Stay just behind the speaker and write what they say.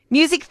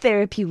Music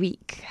Therapy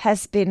Week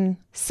has been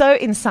so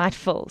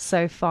insightful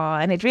so far,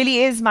 and it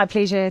really is my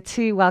pleasure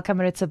to welcome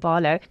Maritza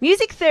Barlow,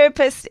 music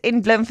therapist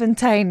in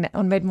Bloemfontein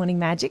on Mid Morning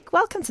Magic.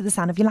 Welcome to The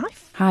Sound of Your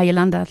Life. Hi,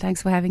 Yolanda.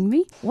 Thanks for having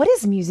me. What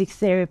is music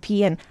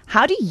therapy, and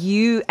how do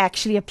you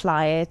actually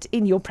apply it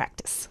in your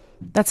practice?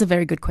 That's a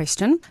very good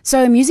question.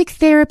 So music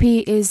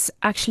therapy is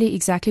actually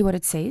exactly what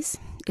it says.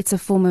 It's a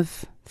form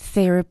of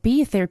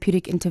therapy, a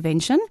therapeutic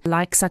intervention,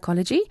 like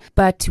psychology,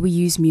 but we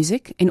use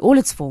music in all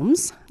its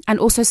forms. And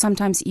also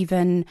sometimes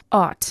even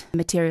art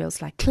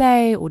materials like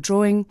clay or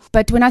drawing.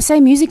 But when I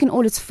say music in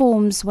all its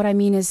forms, what I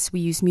mean is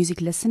we use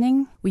music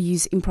listening, we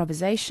use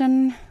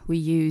improvisation, we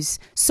use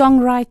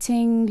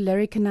songwriting,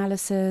 lyric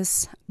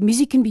analysis.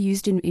 Music can be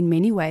used in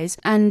many ways.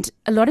 And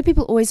a lot of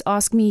people always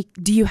ask me,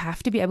 do you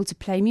have to be able to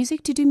play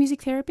music to do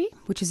music therapy?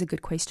 Which is a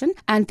good question.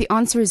 And the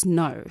answer is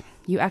no.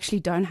 You actually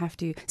don't have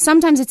to.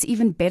 Sometimes it's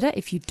even better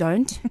if you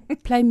don't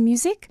play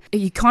music.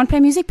 You can't play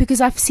music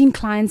because I've seen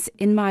clients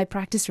in my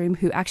practice room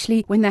who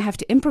actually, when they have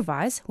to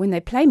improvise, when they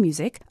play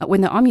music,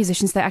 when they are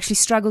musicians, they actually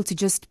struggle to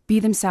just be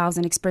themselves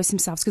and express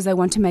themselves because they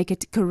want to make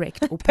it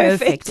correct or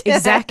perfect.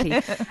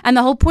 Exactly. And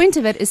the whole point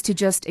of it is to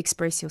just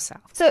express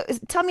yourself. So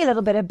tell me a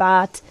little bit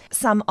about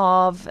some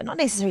of, not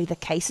necessarily the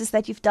cases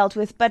that you've dealt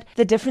with, but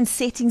the different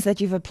settings that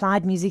you've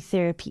applied music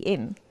therapy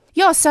in.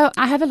 Yeah, so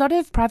I have a lot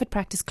of private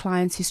practice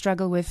clients who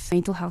struggle with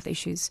mental health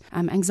issues,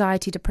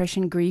 anxiety,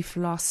 depression, grief,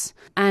 loss.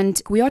 And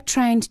we are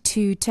trained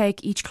to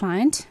take each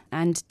client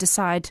and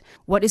decide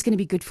what is going to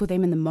be good for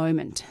them in the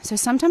moment. So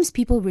sometimes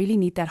people really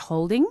need that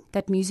holding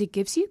that music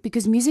gives you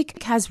because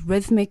music has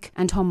rhythmic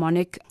and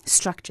harmonic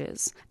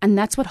structures. And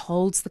that's what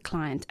holds the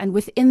client. And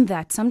within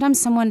that,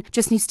 sometimes someone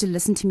just needs to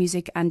listen to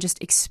music and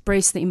just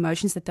express the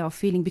emotions that they are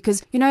feeling.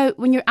 Because, you know,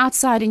 when you're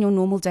outside in your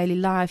normal daily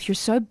life, you're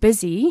so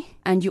busy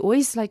and you're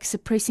always like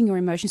suppressing your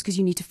emotions because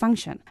you need to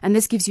function. And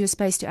this gives you a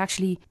space to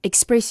actually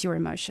express your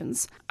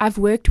emotions. I've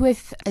worked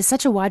with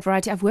such a wide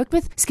variety. I've worked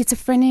with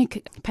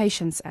schizophrenic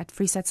patients at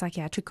Freestad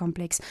Psychiatric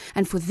Complex.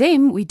 And for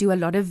them, we do a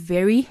lot of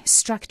very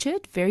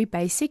structured, very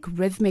basic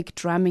rhythmic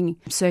drumming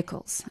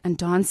circles and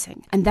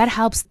dancing. And that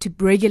helps to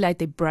regulate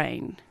their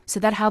brain. So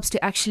that helps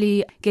to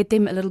actually get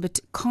them a little bit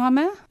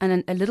calmer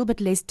and a little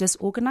bit less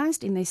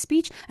disorganized in their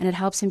speech. And it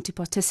helps them to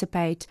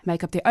participate,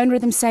 make up their own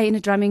rhythm, say in a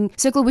drumming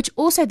circle, which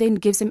also then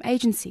gives them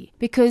agency.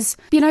 Because,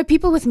 you know,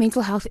 people with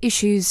mental health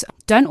issues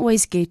don't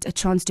always get a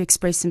chance to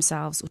express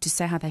themselves or to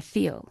say how they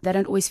feel. They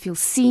don't always feel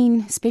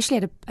seen, especially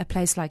at a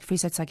place like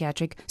Freestad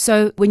Psychiatric.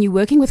 So when you're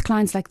working with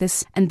clients like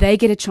this and they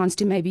get a chance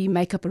to maybe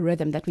make up a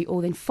rhythm that we all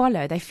then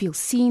follow, they feel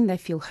seen, they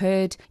feel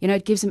heard, you know,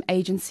 it gives them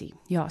agency.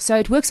 Yeah. So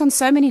it works on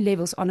so many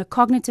levels. On a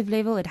cognitive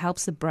level, it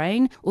helps the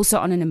brain. Also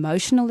on an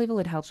emotional level,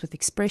 it helps with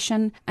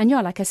expression. And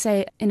yeah, like I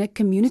say, in a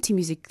community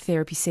music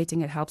therapy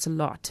setting, it helps a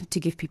lot to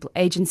give people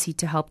agency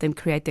to help them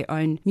create their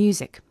own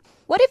music.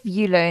 What have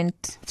you learned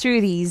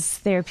through these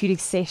therapeutic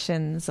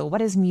sessions, or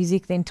what has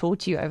music then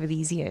taught you over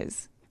these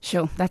years?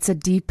 Sure, that's a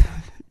deep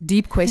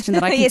question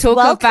that I can yes, talk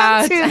welcome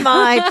about. to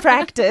my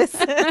practice.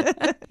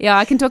 Yeah,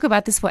 I can talk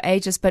about this for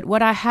ages, but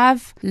what I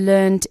have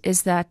learned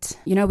is that,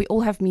 you know, we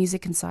all have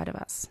music inside of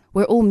us.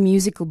 We're all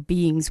musical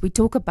beings. We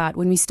talk about,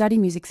 when we study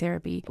music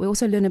therapy, we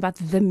also learn about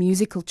the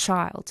musical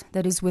child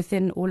that is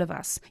within all of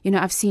us. You know,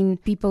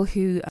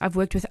 I've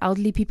worked with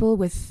elderly people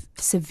with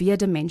severe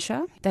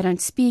dementia. They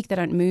don't speak, they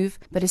don't move,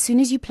 but as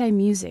soon as you play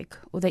music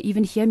or they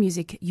even hear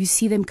music, you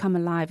see them come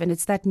alive. And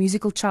it's that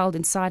musical child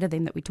inside of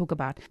them that we talk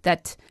about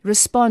that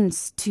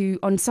responds to,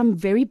 on some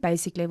very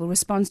basic level,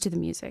 responds to the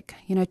music.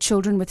 You know,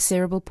 children with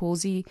cerebral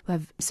palsy who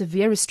have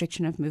severe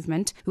restriction of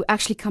movement, who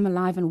actually come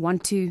alive and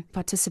want to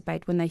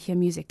participate when they hear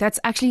music. That's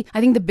actually,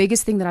 I think the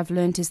biggest thing that I've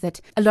learned is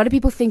that a lot of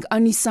people think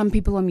only some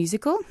people are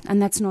musical,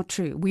 and that's not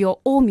true. We are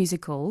all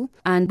musical,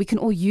 and we can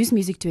all use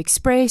music to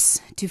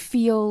express, to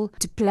feel,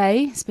 to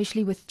play,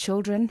 especially with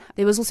children.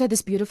 There was also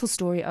this beautiful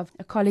story of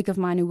a colleague of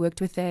mine who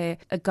worked with a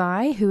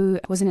guy who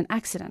was in an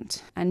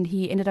accident, and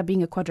he ended up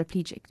being a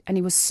quadriplegic, and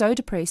he was so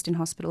depressed in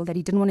hospital that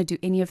he didn't want to do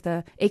any of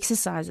the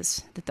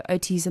exercises that the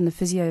OTs and the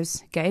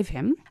physios gave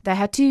him. They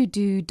had to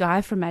do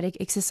diaphragmatic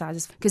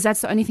exercises because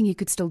that's the only thing he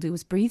could still do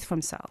was breathe for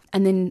himself.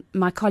 And then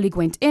my colleague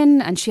went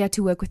in and she had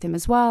to work with him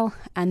as well.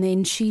 And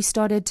then she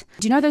started,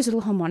 do you know those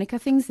little harmonica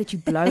things that you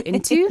blow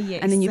into?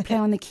 Yes. And then you play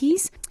on the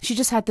keys? She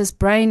just had this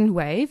brain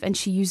wave and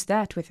she used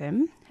that with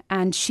him.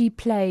 And she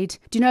played,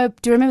 do you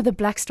remember the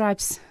Black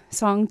Stripes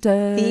song?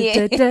 Yes.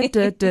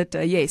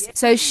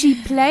 So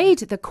she played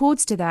the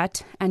chords to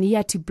that and he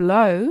had to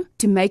blow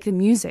to make the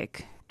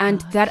music.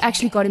 And that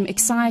actually got him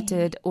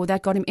excited, or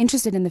that got him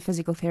interested in the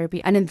physical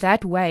therapy. And in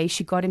that way,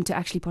 she got him to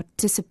actually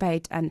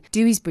participate and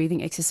do his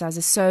breathing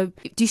exercises. So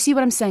do you see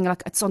what I'm saying?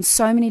 Like, it's on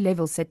so many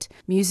levels that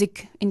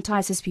music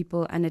entices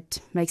people and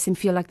it makes them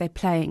feel like they're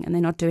playing and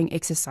they're not doing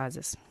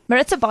exercises.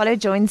 Maritza Barlow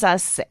joins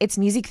us. It's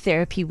Music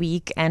Therapy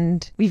Week,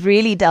 and we've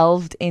really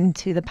delved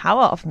into the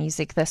power of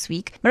music this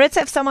week.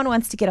 Maritza, if someone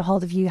wants to get a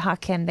hold of you, how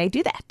can they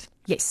do that?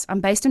 Yes, I'm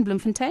based in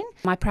Bloemfontein.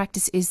 My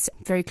practice is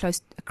very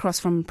close across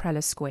from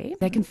Prallis Square.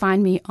 They can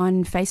find me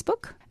on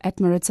Facebook at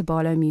Maritza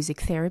Barlow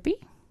Music Therapy.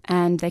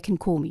 and they can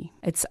call me.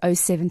 It's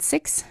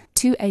 076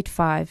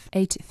 285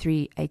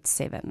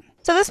 8387.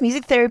 So this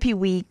Music Therapy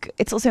Week,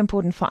 it's also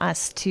important for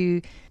us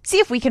to see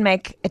if we can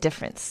make a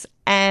difference.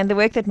 And the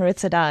work that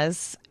Maritza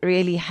does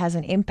really has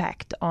an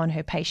impact on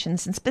her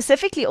patients, and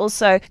specifically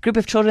also a group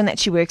of children that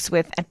she works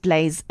with at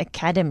Blaze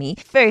Academy.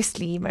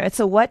 Firstly,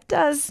 Maritza, what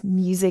does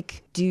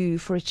music do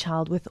for a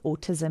child with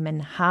autism,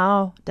 and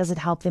how does it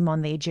help them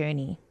on their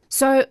journey?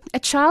 So a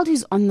child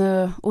who's on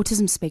the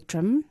autism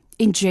spectrum,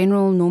 in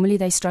general, normally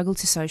they struggle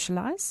to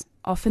socialize.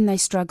 Often they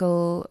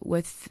struggle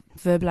with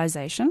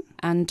verbalization,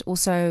 and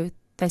also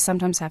they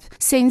sometimes have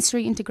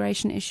sensory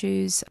integration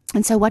issues.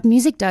 And so what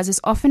music does is,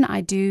 often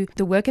I do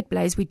the work at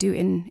Blaze, we do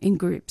in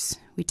groups.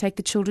 We take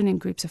the children in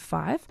groups of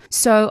 5.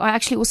 So I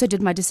actually also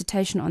did my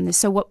dissertation on this.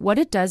 So what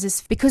it does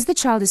is, because the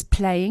child is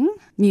playing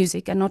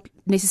music and not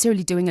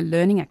necessarily doing a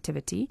learning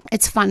activity,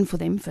 it's fun for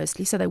them,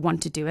 firstly, so they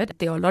want to do it.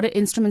 There are a lot of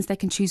instruments they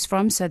can choose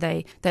from, so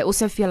they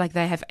also feel like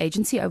they have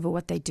agency over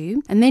what they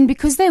do. And then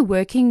because they're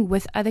working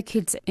with other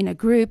kids in a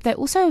group, they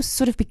also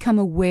sort of become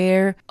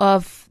aware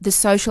of the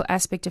social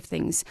aspect of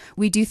things.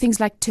 We do things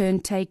like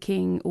turn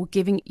taking, or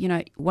giving,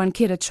 one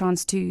kid a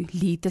chance to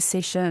lead the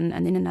session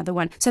and then another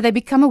one. So they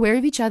become aware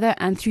of each other,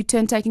 and through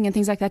turn taking and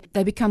things like that,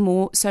 they become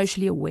more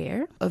socially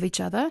aware of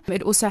each other.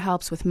 It also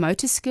helps with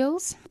motor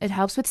skills. It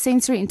helps with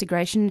sensory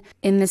integration,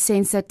 in the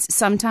sense that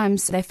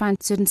sometimes they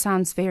find certain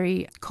sounds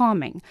very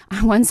calming.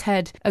 I once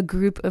had a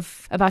group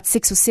of about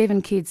 6 or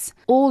 7 kids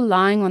all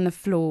lying on the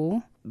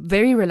floor,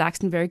 very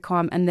relaxed and very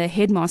calm, and the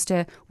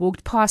headmaster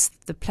walked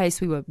past the place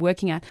we were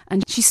working at,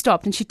 and she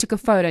stopped and she took a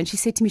photo, and she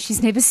said to me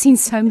she's never seen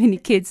so many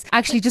kids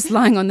actually just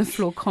lying on the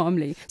floor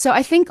calmly. So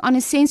I think on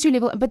a sensory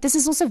level, but this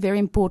is also very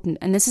important,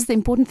 and this is the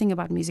important thing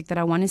about music that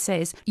I want to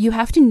say, is you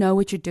have to know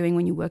what you're doing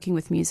when you're working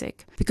with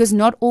music, because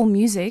not all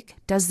music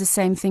does the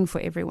same thing for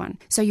everyone.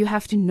 So you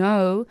have to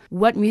know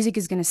what music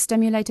is going to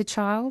stimulate a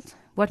child,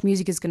 what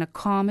music is going to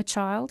calm a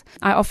child.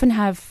 I often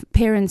have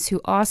parents who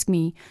ask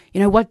me,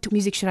 what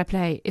music should I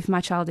play if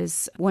my child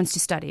wants to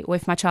study, or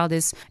if my child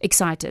is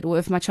excited, or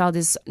if my child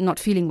is not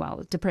feeling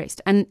well,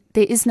 depressed. And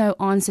there is no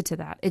answer to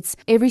that. It's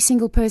every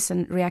single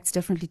person reacts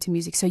differently to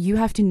music. So you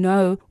have to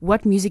know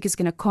what music is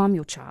going to calm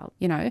your child.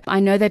 I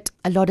know that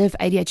a lot of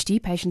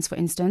ADHD patients, for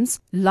instance,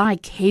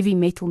 like heavy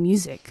metal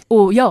music,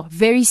 or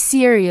very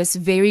serious,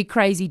 very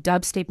crazy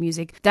dubstep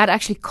music that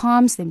actually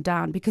calms them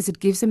down, because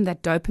it gives them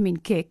that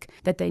dopamine kick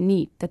that they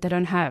need, that they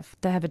don't have.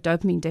 They have a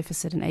dopamine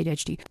deficit in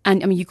ADHD.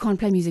 And you can't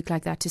play music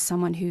like that to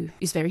someone who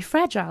is very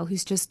fragile,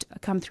 who's just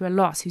come through a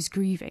loss, who's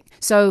grieving.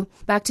 So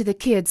back to the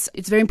kids,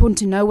 it's very important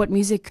to know what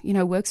music,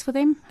 works for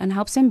them and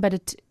helps them, but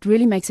it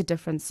really makes a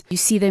difference. You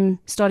see them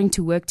starting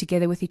to work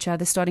together with each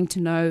other, starting to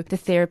know the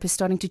therapist,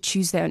 starting to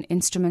choose their own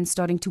instruments,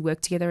 starting to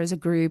work together as a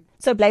group.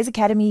 So Blaze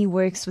Academy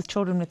works with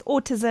children with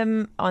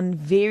autism on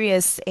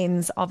various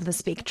ends of the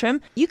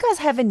spectrum. You guys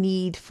have a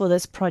need for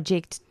this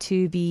project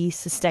to be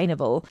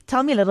sustainable.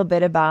 Tell me a little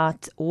bit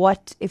about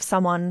what if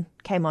someone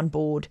came on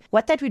board,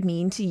 what that would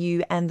mean to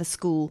you and the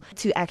school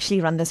to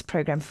actually run this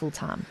program full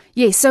time.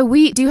 Yes, so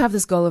we do have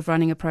this goal of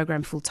running a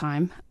program full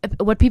time.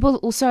 What people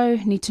also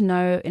need to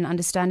know and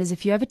understand is,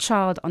 if you have a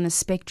child on the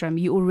spectrum,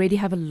 you already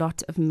have a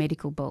lot of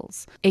medical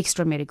bills,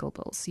 extra medical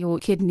bills. Your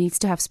kid needs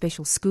to have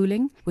special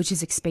schooling, which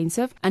is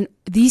expensive. And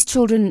these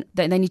children,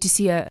 they need to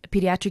see a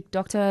pediatric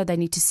doctor, they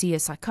need to see a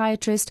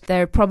psychiatrist,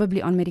 they're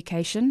probably on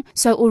medication.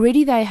 So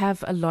already they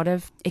have a lot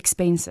of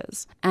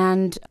expenses.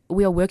 And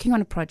we are working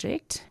on a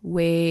project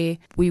where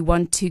we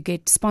want to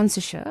get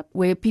sponsorship,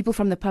 where people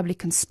from the public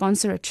can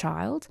sponsor a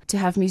child to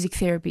have music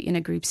therapy in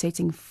a group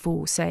setting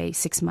for, say,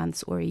 6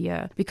 months or a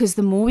year. Because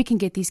the more we can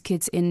get these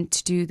kids in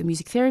to do the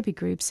music therapy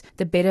groups,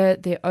 the better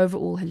their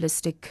overall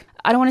holistic,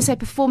 I don't want to say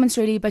performance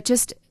really, but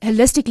just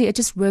holistically, it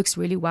just works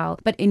really well.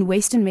 But in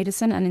Western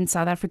medicine and in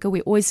South Africa,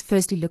 we always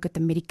firstly look at the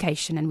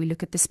medication and we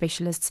look at the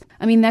specialists.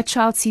 That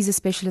child sees a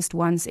specialist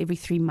once every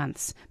 3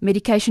 months.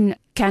 Medication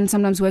can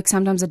sometimes work,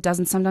 sometimes it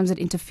doesn't, sometimes it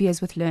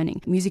interferes with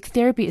learning. Music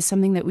therapy is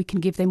something that we can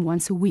give them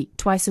once a week,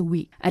 twice a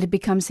week, and it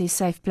becomes their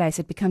safe place.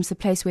 It becomes the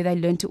place where they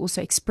learn to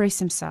also express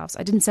themselves.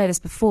 I didn't say this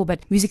before,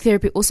 but music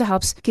therapy also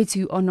helps kids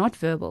who are not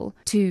verbal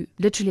to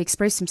literally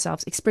express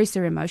themselves, express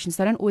their emotions.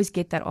 They don't always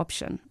get that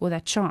option or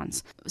that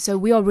chance. So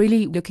we are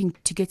really looking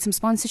to get some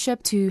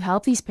sponsorship to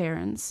help these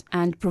parents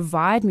and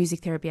provide music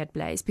therapy at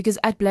Blaze, because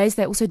at Blaze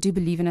they also do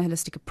believe in a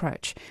holistic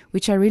approach,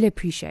 which I really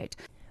appreciate.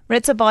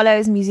 Maritza Barlow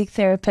is music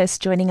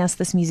therapist joining us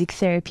this Music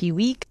Therapy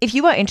Week. If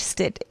you are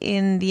interested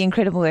in the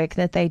incredible work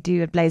that they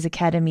do at Blaze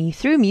Academy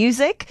through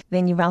music,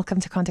 then you're welcome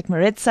to contact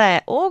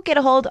Maritza or get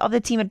a hold of the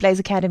team at Blaze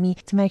Academy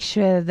to make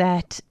sure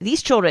that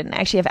these children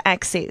actually have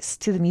access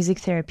to the music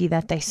therapy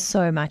that they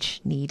so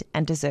much need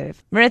and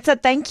deserve. Maritza,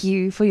 thank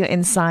you for your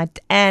insight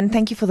and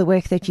thank you for the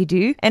work that you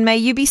do. And may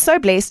you be so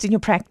blessed in your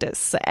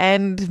practice,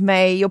 and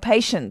may your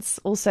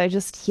patients also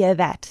just hear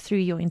that through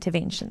your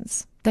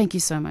interventions. Thank you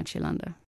so much, Yolanda.